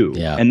for you.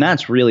 Yeah. And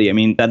that's really,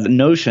 that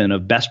notion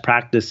of best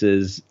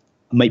practices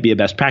might be a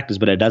best practice,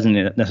 but it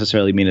doesn't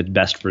necessarily mean it's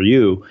best for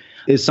you,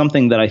 is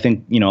something that I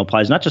think,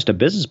 applies not just to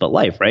business, but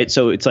life, right?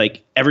 So it's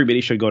like everybody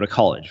should go to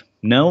college.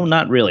 No,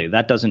 not really.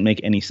 That doesn't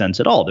make any sense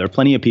at all. There are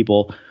plenty of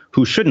people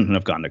who shouldn't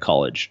have gone to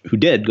college, who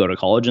did go to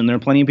college, and there are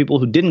plenty of people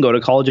who didn't go to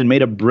college and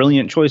made a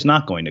brilliant choice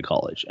not going to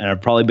college and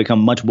have probably become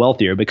much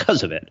wealthier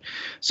because of it.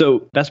 So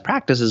best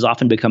practices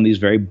often become these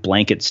very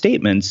blanket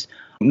statements.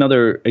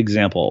 Another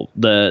example,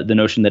 the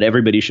notion that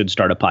everybody should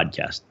start a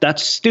podcast.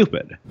 That's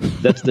stupid.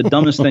 That's the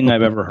dumbest thing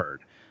I've ever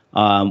heard.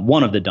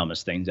 One of the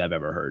dumbest things I've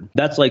ever heard.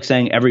 That's like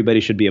saying everybody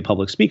should be a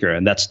public speaker,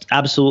 and that's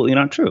absolutely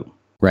not true.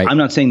 Right. I'm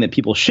not saying that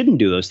people shouldn't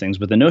do those things,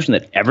 but the notion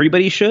that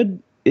everybody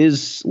should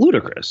is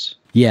ludicrous.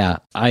 Yeah,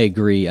 I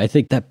agree. I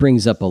think that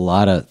brings up a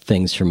lot of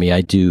things for me.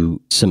 I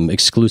do some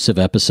exclusive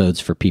episodes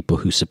for people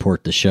who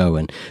support the show.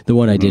 And the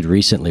one I did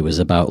recently was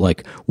about,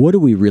 what do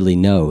we really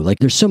know?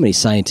 There's so many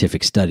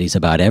scientific studies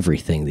about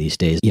everything these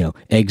days.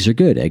 Eggs are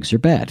good, eggs are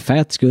bad,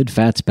 fat's good,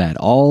 fat's bad.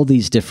 All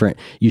these different,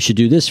 you should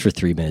do this for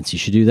 3 minutes, you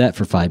should do that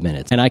for 5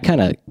 minutes. And I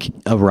kind of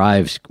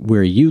arrived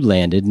where you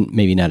landed,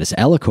 maybe not as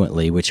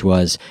eloquently, which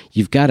was,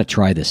 you've got to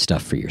try this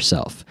stuff for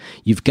yourself.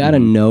 You've got to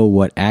know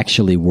what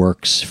actually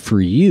works for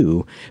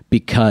you,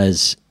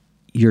 because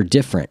you're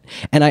different.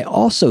 And I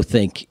also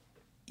think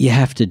you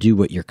have to do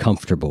what you're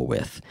comfortable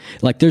with.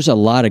 There's a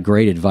lot of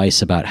great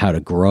advice about how to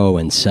grow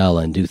and sell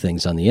and do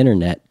things on the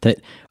internet that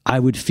I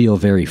would feel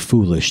very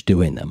foolish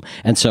doing them.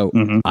 And so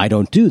I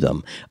don't do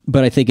them.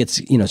 But I think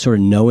it's, sort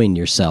of knowing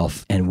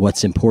yourself and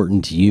what's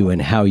important to you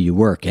and how you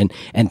work and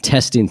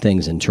testing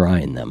things and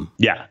trying them.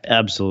 Yeah,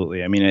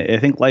 absolutely. I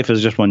think life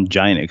is just one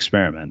giant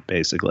experiment,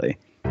 basically.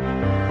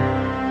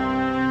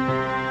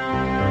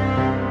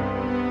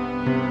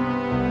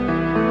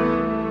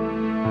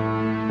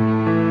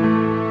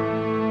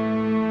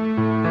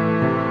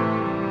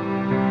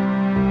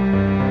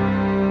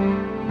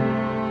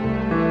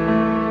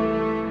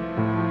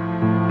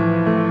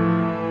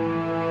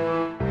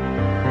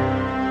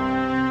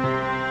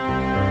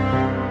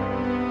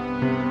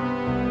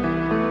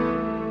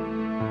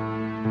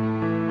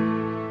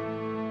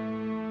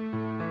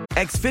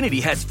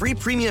 Xfinity has free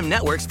premium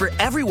networks for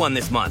everyone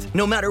this month,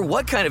 no matter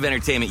what kind of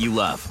entertainment you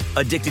love.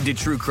 Addicted to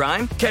true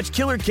crime? Catch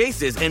killer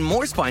cases and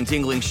more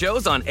spine-tingling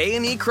shows on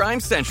A&E Crime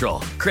Central.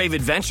 Crave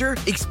adventure?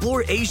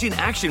 Explore Asian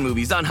action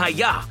movies on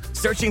Hi-Ya.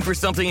 Searching for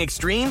something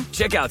extreme?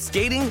 Check out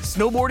skating,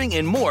 snowboarding,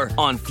 and more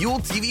on Fuel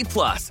TV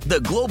Plus, the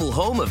global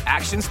home of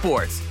action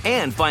sports.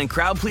 And find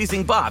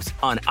crowd-pleasing bops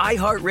on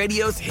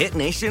iHeartRadio's Hit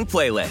Nation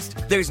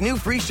playlist. There's new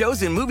free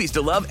shows and movies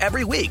to love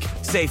every week.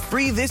 Say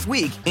free this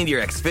week in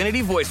your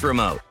Xfinity voice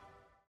remote.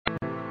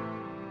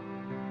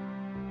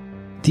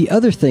 The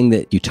other thing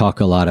that you talk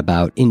a lot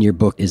about in your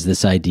book is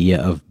this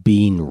idea of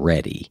being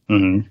ready.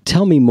 Mm-hmm.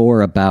 Tell me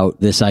more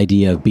about this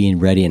idea of being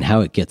ready and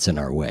how it gets in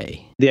our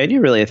way. The idea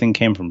really, I think,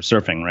 came from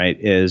surfing, right?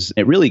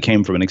 It really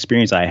came from an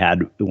experience I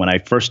had when I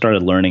first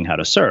started learning how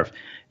to surf.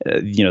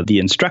 The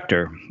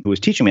instructor who was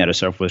teaching me how to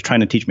surf was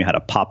trying to teach me how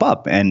to pop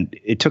up, and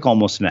it took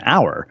almost an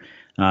hour.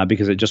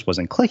 because it just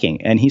wasn't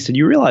clicking. And he said,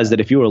 you realize that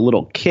if you were a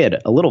little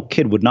kid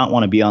would not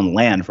want to be on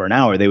land for an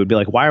hour. They would be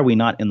like, why are we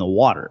not in the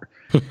water?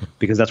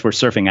 Because that's where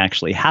surfing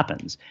actually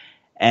happens.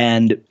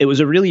 And it was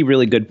a really,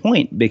 really good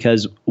point,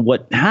 because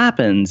what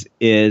happens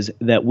is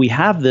that we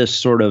have this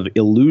sort of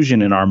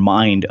illusion in our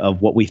mind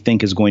of what we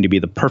think is going to be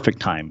the perfect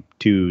time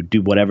to do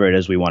whatever it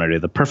is we want to do,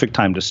 the perfect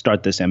time to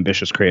start this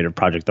ambitious creative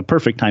project, the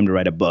perfect time to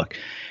write a book.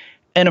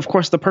 And of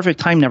course, the perfect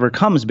time never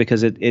comes,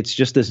 because it's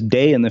just this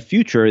day in the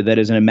future that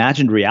is an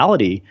imagined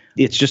reality.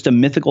 It's just a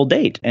mythical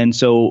date. And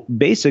so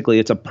basically,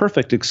 it's a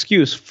perfect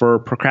excuse for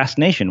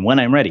procrastination when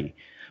I'm ready.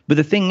 But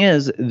the thing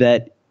is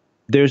that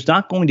there's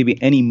not going to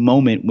be any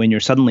moment when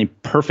you're suddenly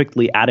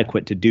perfectly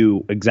adequate to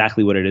do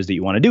exactly what it is that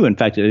you want to do. In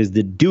fact, it is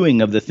the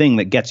doing of the thing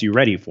that gets you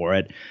ready for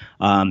it.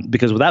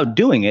 Because without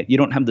doing it, you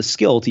don't have the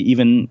skill to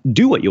even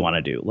do what you want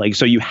to do.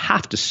 So you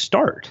have to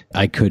start.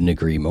 I couldn't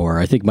agree more.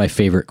 I think my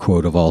favorite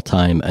quote of all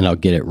time, and I'll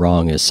get it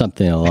wrong, is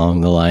something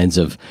along the lines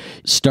of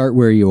start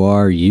where you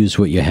are, use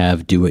what you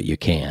have, do what you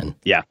can.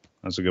 Yeah.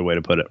 That's a good way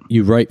to put it.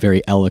 You write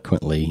very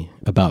eloquently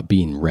about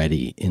being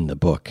ready in the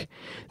book.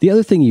 The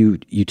other thing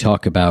you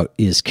talk about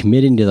is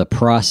committing to the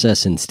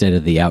process instead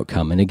of the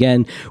outcome. And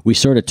again, we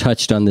sort of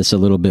touched on this a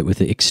little bit with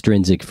the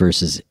extrinsic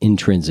versus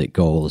intrinsic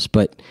goals,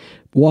 but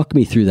walk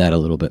me through that a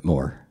little bit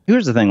more.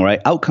 Here's the thing, right?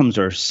 Outcomes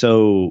are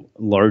so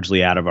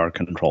largely out of our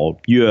control.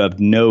 You have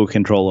no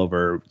control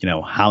over,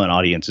 how an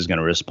audience is going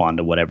to respond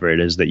to whatever it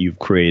is that you've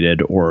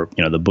created, or,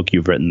 the book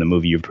you've written, the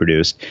movie you've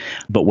produced.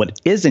 But what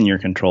is in your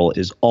control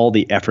is all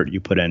the effort you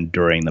put in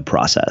during the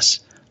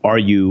process. Are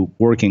you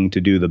working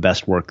to do the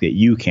best work that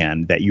you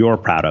can, that you're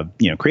proud of,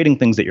 creating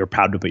things that you're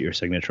proud to put your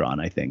signature on,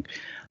 I think.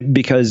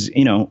 Because,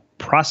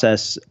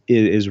 process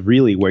is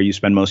really where you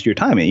spend most of your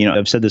time.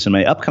 I've said this in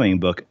my upcoming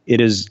book. It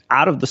is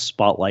out of the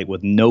spotlight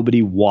with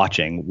nobody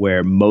watching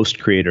where most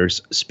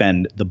creators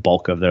spend the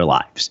bulk of their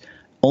lives.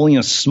 Only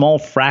a small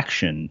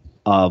fraction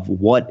of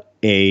what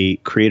a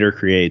creator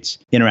creates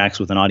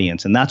interacts with an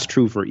audience. And that's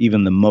true for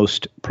even the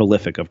most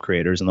prolific of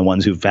creators and the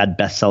ones who've had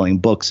best-selling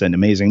books and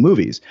amazing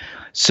movies.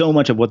 So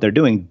much of what they're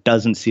doing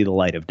doesn't see the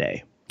light of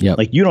day. Yep.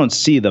 You don't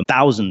see the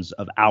thousands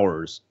of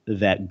hours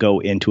that go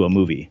into a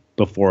movie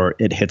before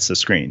it hits the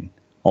screen.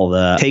 All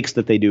the takes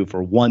that they do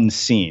for one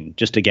scene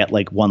just to get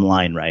one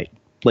line right.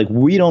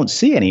 We don't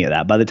see any of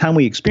that. By the time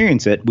we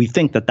experience it, we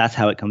think that that's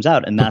how it comes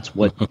out. And that's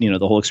what, the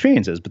whole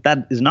experience is. But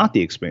that is not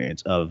the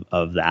experience of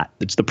that.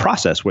 It's the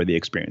process where the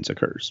experience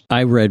occurs.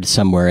 I read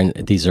somewhere,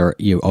 and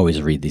you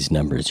always read these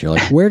numbers. You're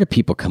like, where do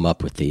people come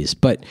up with these?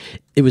 But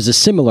it was a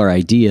similar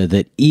idea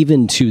that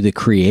even to the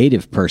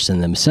creative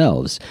person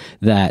themselves,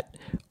 that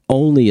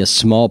only a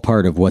small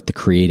part of what the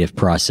creative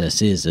process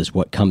is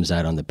what comes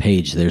out on the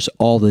page. There's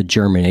all the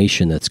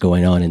germination that's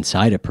going on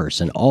inside a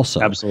person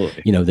also.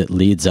 Absolutely. That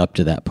leads up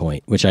to that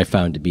point, which I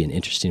found to be an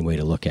interesting way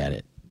to look at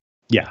it.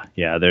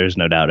 Yeah, there's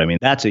no doubt. I mean,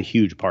 that's a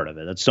huge part of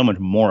it. That's so much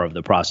more of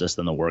the process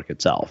than the work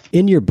itself.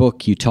 In your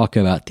book, you talk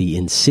about the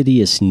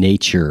insidious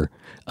nature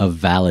of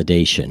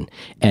validation.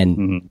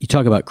 And you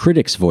talk about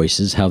critics'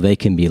 voices, how they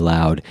can be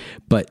loud,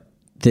 but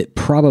that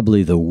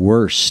probably the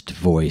worst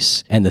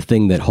voice and the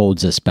thing that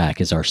holds us back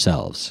is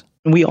ourselves.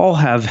 We all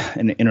have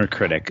an inner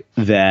critic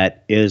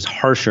that is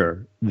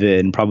harsher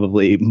than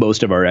probably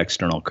most of our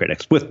external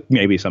critics, with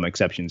maybe some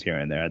exceptions here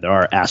and there. There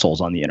are assholes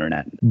on the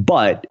internet.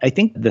 But I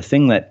think the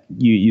thing that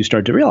you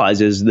start to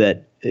realize is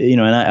that,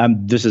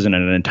 and this isn't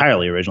an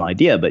entirely original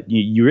idea, but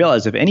you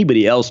realize if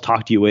anybody else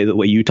talked to you the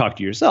way you talk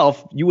to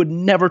yourself, you would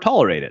never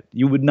tolerate it.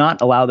 You would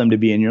not allow them to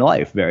be in your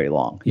life very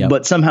long. Yep.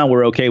 But somehow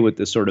we're okay with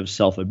this sort of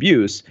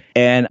self-abuse.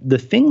 And the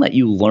thing that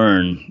you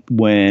learn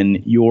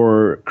when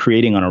you're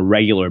creating on a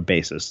regular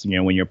basis,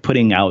 when you're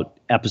putting out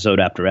episode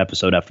after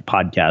episode after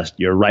podcast,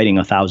 you're writing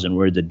 1,000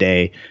 words a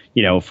day,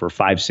 for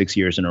 5-6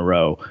 years in a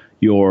row,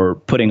 you're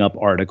putting up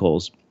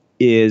articles,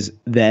 is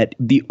that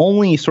the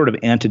only sort of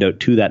antidote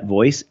to that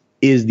voice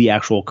is the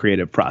actual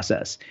creative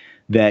process.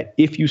 That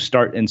if you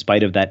start in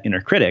spite of that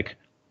inner critic,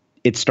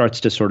 it starts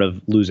to sort of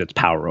lose its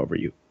power over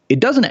you. It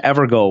doesn't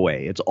ever go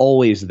away. It's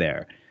always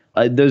there.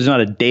 There's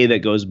not a day that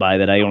goes by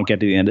that I don't get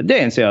to the end of the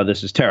day and say, oh,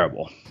 this is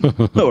terrible.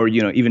 Or,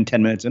 even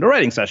 10 minutes into a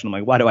writing session, I'm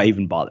like, why do I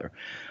even bother?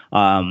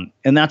 And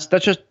that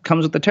just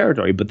comes with the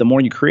territory. But the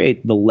more you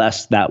create, the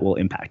less that will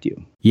impact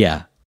you.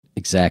 Yeah,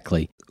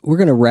 exactly. We're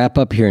going to wrap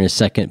up here in a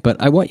second,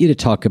 but I want you to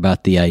talk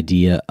about the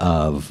idea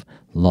of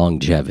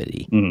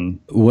longevity.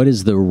 What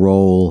is the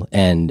role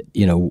and,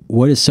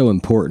 what is so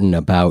important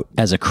about,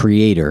 as a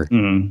creator,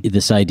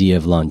 this idea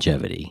of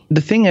longevity?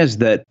 The thing is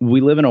that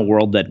we live in a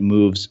world that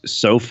moves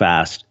so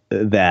fast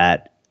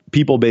that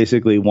people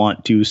basically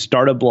want to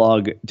start a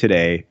blog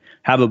today,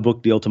 have a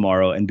book deal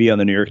tomorrow, and be on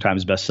the New York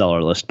Times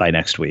bestseller list by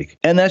next week.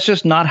 And that's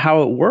just not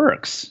how it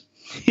works.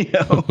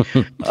 Not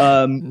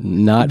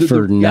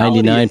for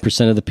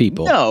 99% of the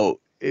people. No,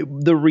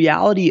 the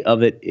reality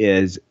of it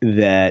is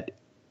that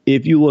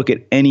if you look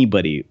at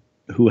anybody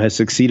who has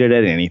succeeded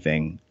at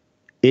anything,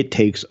 it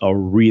takes a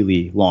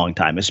really long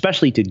time,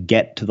 especially to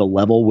get to the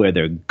level where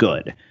they're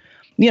good.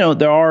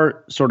 There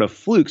are sort of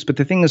flukes, but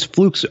the thing is,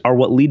 flukes are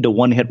what lead to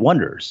one-hit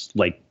wonders.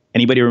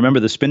 Anybody remember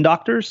the Spin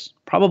Doctors?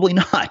 Probably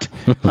not,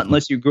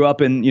 unless you grew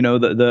up in,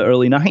 the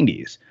early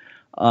 90s.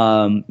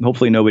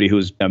 Hopefully nobody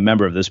who's a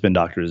member of the Spin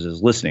Doctors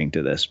is listening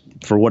to this.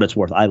 For what it's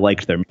worth, I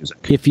liked their music.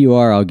 If you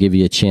are, I'll give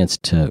you a chance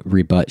to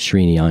rebut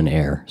Srini on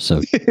air.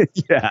 So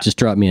just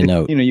drop me a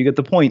note. You get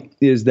the point,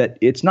 is that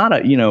it's not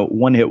a,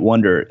 one-hit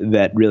wonder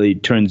that really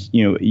turns,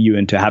 you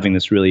into having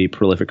this really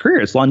prolific career.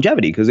 It's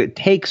longevity, because it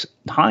takes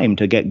time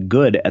to get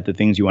good at the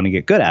things you want to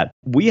get good at.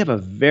 We have a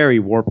very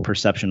warped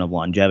perception of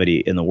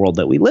longevity in the world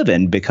that we live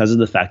in because of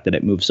the fact that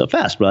it moves so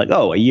fast. We're like,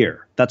 oh, a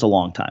year, that's a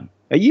long time.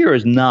 A year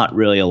is not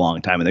really a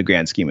long time in the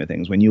grand scheme of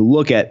things. When you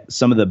look at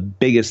some of the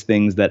biggest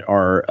things that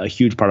are a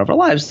huge part of our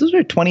lives, those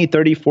are 20,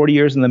 30, 40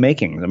 years in the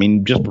making. I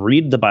mean, just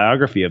read the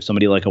biography of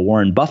somebody like a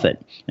Warren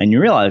Buffett, and you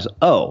realize,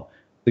 oh,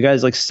 the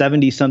guy's like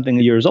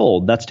 70-something years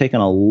old. That's taken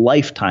a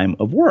lifetime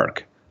of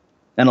work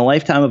and a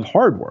lifetime of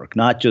hard work,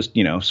 not just,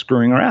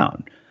 screwing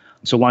around.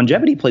 So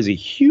longevity plays a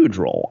huge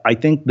role. I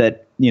think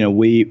that,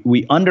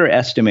 we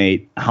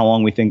underestimate how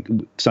long we think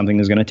something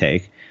is going to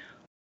take.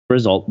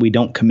 Result, we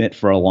don't commit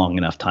for a long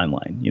enough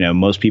timeline.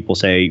 Most people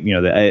say,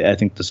 I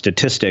think the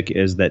statistic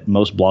is that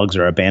most blogs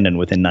are abandoned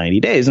within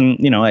 90 days.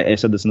 And, I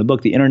said this in the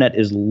book, the internet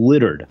is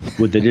littered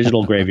with the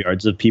digital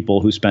graveyards of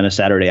people who spend a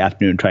Saturday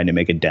afternoon trying to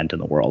make a dent in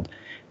the world.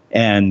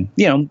 And,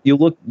 you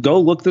go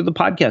look through the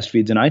podcast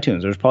feeds in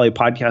iTunes. There's probably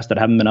podcasts that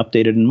haven't been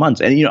updated in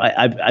months. And,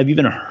 I've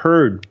even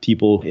heard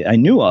people I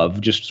knew of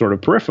just sort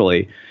of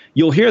peripherally.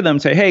 You'll hear them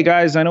say, hey,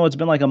 guys, I know it's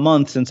been like a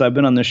month since I've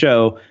been on the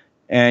show.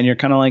 And you're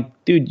kind of like,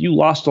 dude, you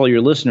lost all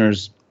your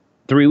listeners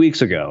 3 weeks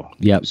ago.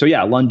 Yep. So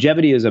yeah,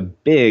 longevity is a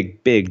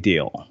big, big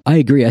deal. I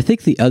agree. I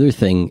think the other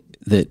thing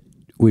that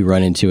we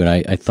run into, and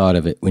I thought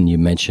of it when you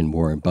mentioned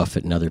Warren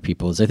Buffett and other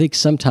people, is I think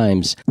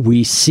sometimes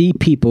we see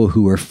people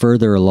who are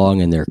further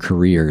along in their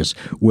careers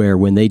where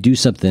when they do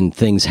something,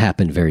 things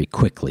happen very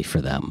quickly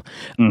for them.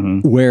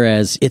 Mm-hmm.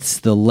 Whereas it's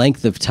the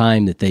length of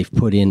time that they've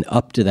put in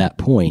up to that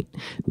point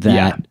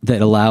that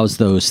allows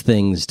those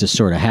things to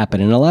sort of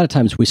happen. And a lot of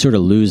times we sort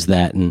of lose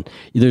that. And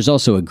there's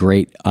also a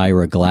great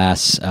Ira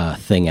Glass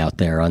thing out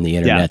there on the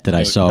internet that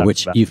I saw,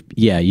 which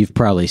you've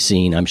probably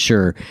seen, I'm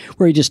sure,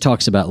 where he just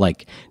talks about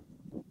like,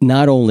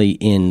 not only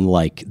in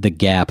like the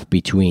gap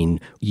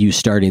between you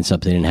starting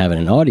something and having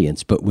an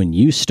audience, but when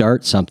you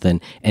start something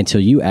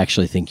until you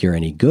actually think you're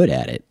any good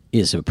at it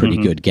is a pretty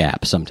good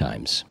gap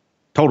sometimes.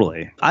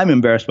 Totally. I'm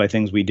embarrassed by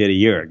things we did a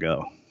year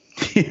ago.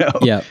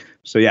 Yeah.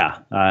 So yeah,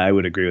 I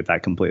would agree with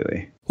that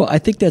completely. Well, I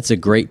think that's a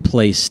great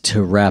place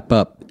to wrap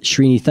up.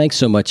 Srini, thanks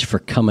so much for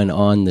coming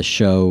on the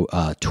show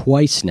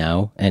twice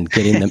now and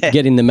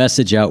getting the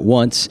message out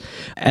once.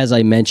 As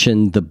I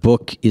mentioned, the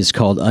book is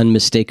called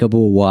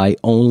Unmistakable: Why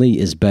Only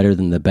is Better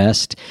Than the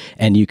Best.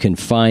 And you can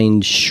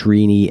find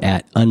Srini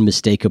at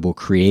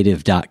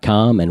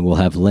unmistakablecreative.com, and we'll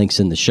have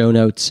links in the show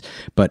notes.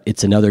 But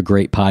it's another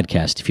great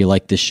podcast. If you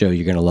like this show,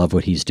 you're going to love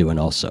what he's doing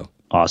also.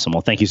 Awesome.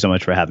 Well, thank you so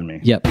much for having me.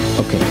 Yep.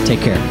 Okay.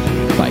 Take care.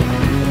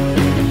 Bye.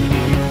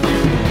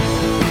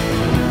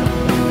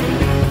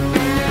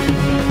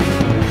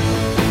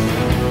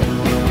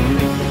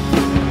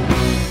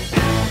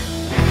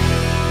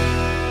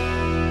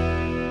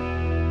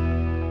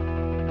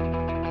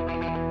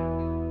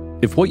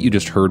 If what you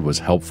just heard was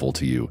helpful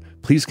to you,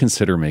 please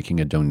consider making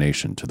a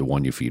donation to the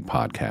One You Feed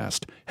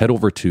podcast. Head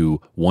over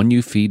to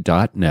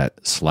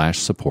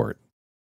oneyoufeed.net/support.